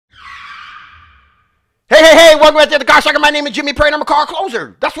welcome back to the Car Sucker. My name is Jimmy Prater. I'm a car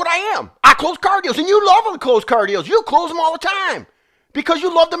closer. That's what I am. I close car deals, and you love to close car deals. You close them all the time because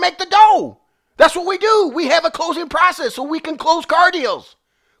you love to make the dough. That's what we do. We have a closing process so we can close car deals.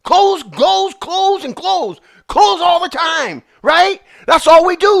 Close, and close. Close all the time, right? That's all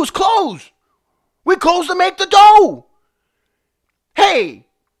we do is close. We close to make the dough. Hey,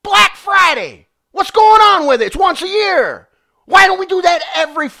 Black Friday. What's going on with it? It's once a year. Why don't we do that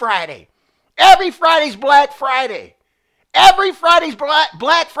every Friday? Every Friday's Black Friday. Every Friday's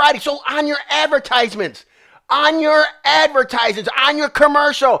Black Friday. So on your advertisements, on your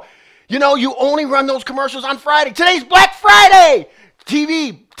commercial, you know, you only run those commercials on Friday. Today's Black Friday.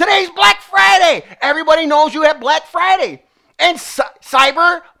 TV, today's Black Friday. Everybody knows you have Black Friday. And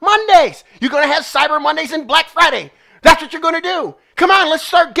Cyber Mondays. You're going to have Cyber Mondays and Black Friday. That's what you're going to do. Come on, let's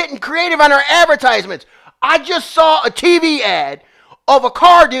start getting creative on our advertisements. I just saw a TV ad of a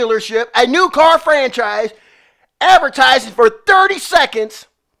car dealership, a new car franchise, advertising for 30 seconds.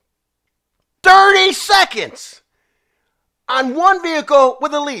 30 seconds on one vehicle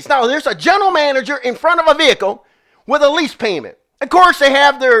with a lease. Now, there's a general manager in front of a vehicle with a lease payment. Of course, they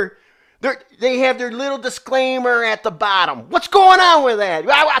have their little disclaimer at the bottom. What's going on with that?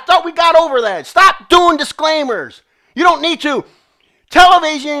 I thought we got over that. Stop doing disclaimers. You don't need to.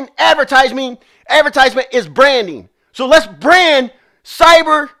 Television advertisement is branding. So let's brand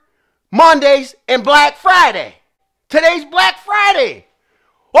Cyber Mondays and Black Friday. Today's Black Friday.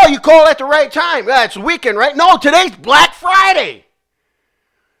 Oh, you call at the right time. It's a weekend, right? No, today's Black Friday.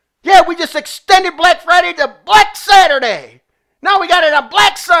 Yeah, we just extended Black Friday to Black Saturday. Now we got it on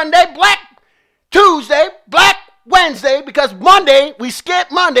Black Sunday, Black Tuesday, Black Wednesday, because Monday, we skip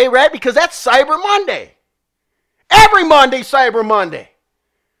Monday, right? Because that's Cyber Monday. Every Monday, Cyber Monday.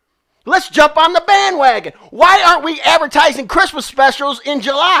 Let's jump on the bandwagon. Why aren't we advertising Christmas specials in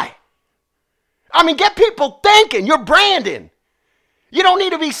July? I mean, get people thinking. You're branding. You don't need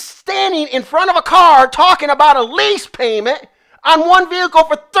to be standing in front of a car talking about a lease payment on one vehicle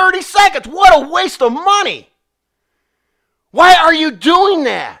for 30 seconds. What a waste of money. Why are you doing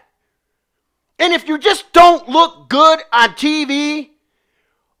that? And if you just don't look good on TV,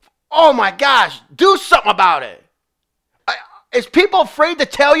 oh my gosh, do something about it. Is people afraid to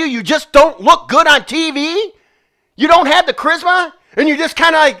tell you you just don't look good on TV? You don't have the charisma? And you just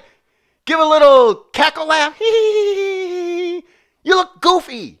kind of like give a little cackle laugh? You look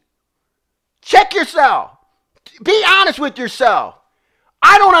goofy. Check yourself. Be honest with yourself.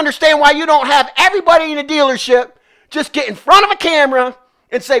 I don't understand why you don't have everybody in the dealership just get in front of a camera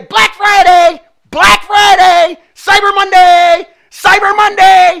and say, Black Friday, Cyber Monday, Cyber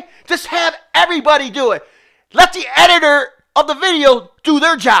Monday. Just have everybody do it. Let the editor of the video do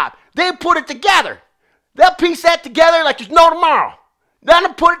their job. They put it together. They'll piece that together like there's no tomorrow. Then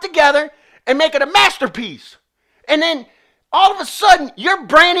they'll put it together and make it a masterpiece. And then all of a sudden, you're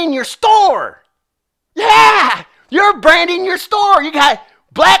branding your store. Yeah, you're branding your store. You got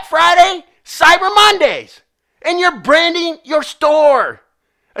Black Friday, Cyber Mondays. And you're branding your store.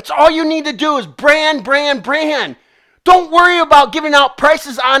 That's all you need to do is brand. Don't worry about giving out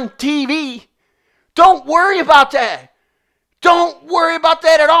prices on TV. Don't worry about that. Don't worry about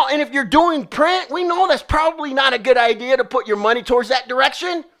that at all. And if you're doing print, we know that's probably not a good idea to put your money towards that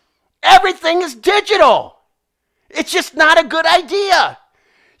direction. Everything is digital. It's just not a good idea.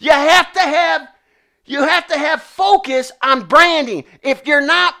 You have to have focus on branding. If you're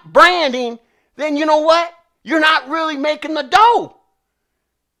not branding, then you know what? You're not really making the dough.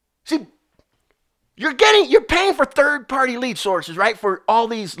 See, you're paying for third-party lead sources, right? For all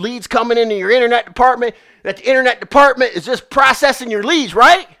these leads coming into your internet department, that the internet department is just processing your leads,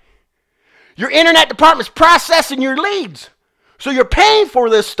 right? Your internet department's processing your leads. So you're paying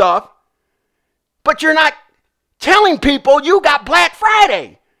for this stuff, but you're not telling people you got Black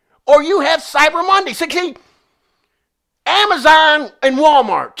Friday or you have Cyber Monday. So see, Amazon and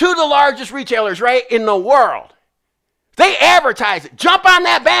Walmart, two of the largest retailers, right, in the world, they advertise it. Jump on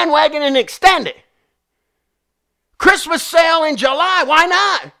that bandwagon and extend it. Christmas sale in July, why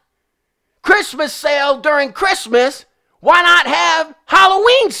not? Christmas sale during Christmas, why not have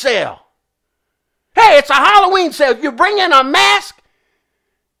Halloween sale? Hey, it's a Halloween sale. If you bring in a mask,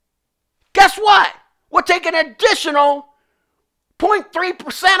 guess what? We'll take an additional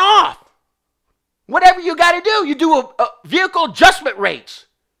 0.3% off. Whatever you got to do, you do a vehicle adjustment rates.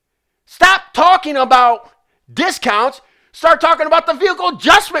 Stop talking about discounts. Start talking about the vehicle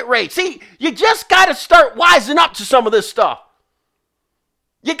adjustment rate. See, you just got to start wising up to some of this stuff.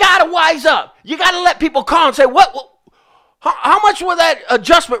 You got to wise up. You got to let people call and say, how much was that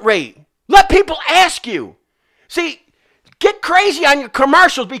adjustment rate? Let people ask you. See, get crazy on your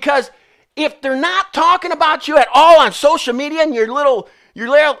commercials because If they're not talking about you at all on social media in your little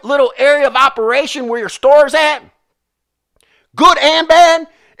area of operation where your store's at, good and bad,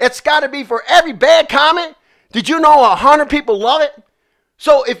 it's got to be for every bad comment. Did you know 100 people love it?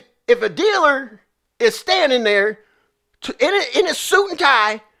 So if a dealer is standing there in a suit and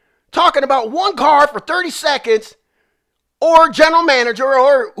tie talking about one car for 30 seconds, or general manager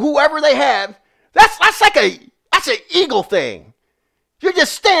or whoever they have, that's an ego thing. You're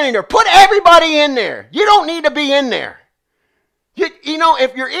just standing there. Put everybody in there. You don't need to be in there. You know,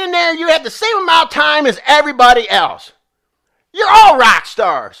 if you're in there, you have the same amount of time as everybody else. You're all rock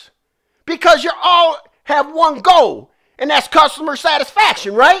stars because you all have one goal, and that's customer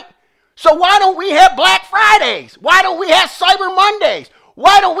satisfaction, right? So why don't we have Black Fridays? Why don't we have Cyber Mondays?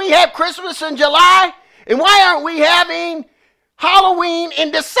 Why don't we have Christmas in July? And why aren't we having Halloween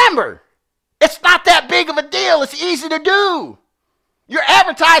in December? It's not that big of a deal. It's easy to do. You're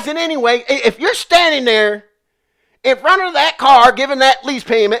advertising anyway. If you're standing there in front of that car giving that lease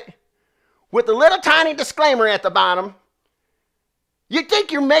payment with a little tiny disclaimer at the bottom, you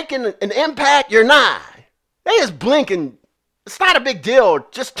think you're making an impact? You're not. They just blinking. It's not a big deal.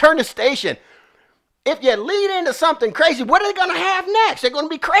 Just turn the station. If you lead into something crazy, what are they going to have next? They're going to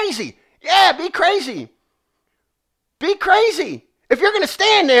be crazy. Yeah, be crazy. Be crazy. If you're going to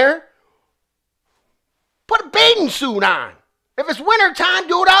stand there, put a bathing suit on. If it's winter time,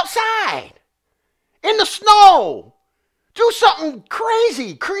 do it outside. In the snow. Do something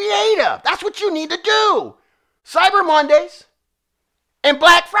crazy, creative. That's what you need to do. Cyber Mondays and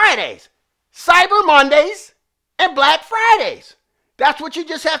Black Fridays. Cyber Mondays and Black Fridays. That's what you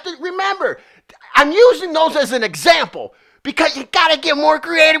just have to remember. I'm using those as an example because you got to get more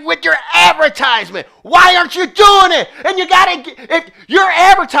creative with your advertisement. Why aren't you doing it? And you got to, if your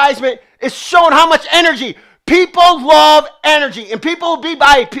advertisement is showing how much energy. People love energy, and people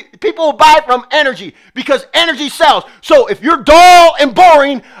will buy from energy because energy sells. So if you're dull and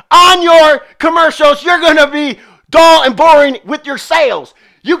boring on your commercials, you're going to be dull and boring with your sales.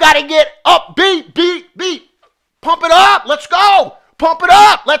 You got to get up, beat. Pump it up. Let's go. Pump it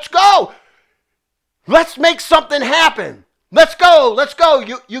up. Let's go. Let's make something happen. Let's go.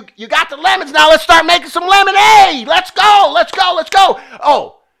 You got the lemons now. Let's start making some lemonade. Let's go.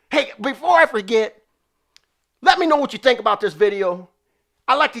 Oh, hey, before I forget, let me know what you think about this video.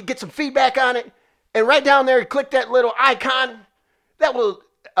 I'd like to get some feedback on it. And right down there, click that little icon. That will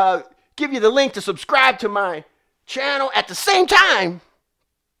give you the link to subscribe to my channel. At the same time,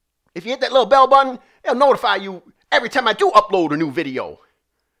 if you hit that little bell button, it'll notify you every time I do upload a new video.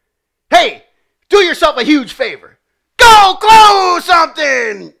 Hey, do yourself a huge favor. Go close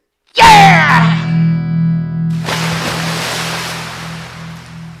something. Yeah!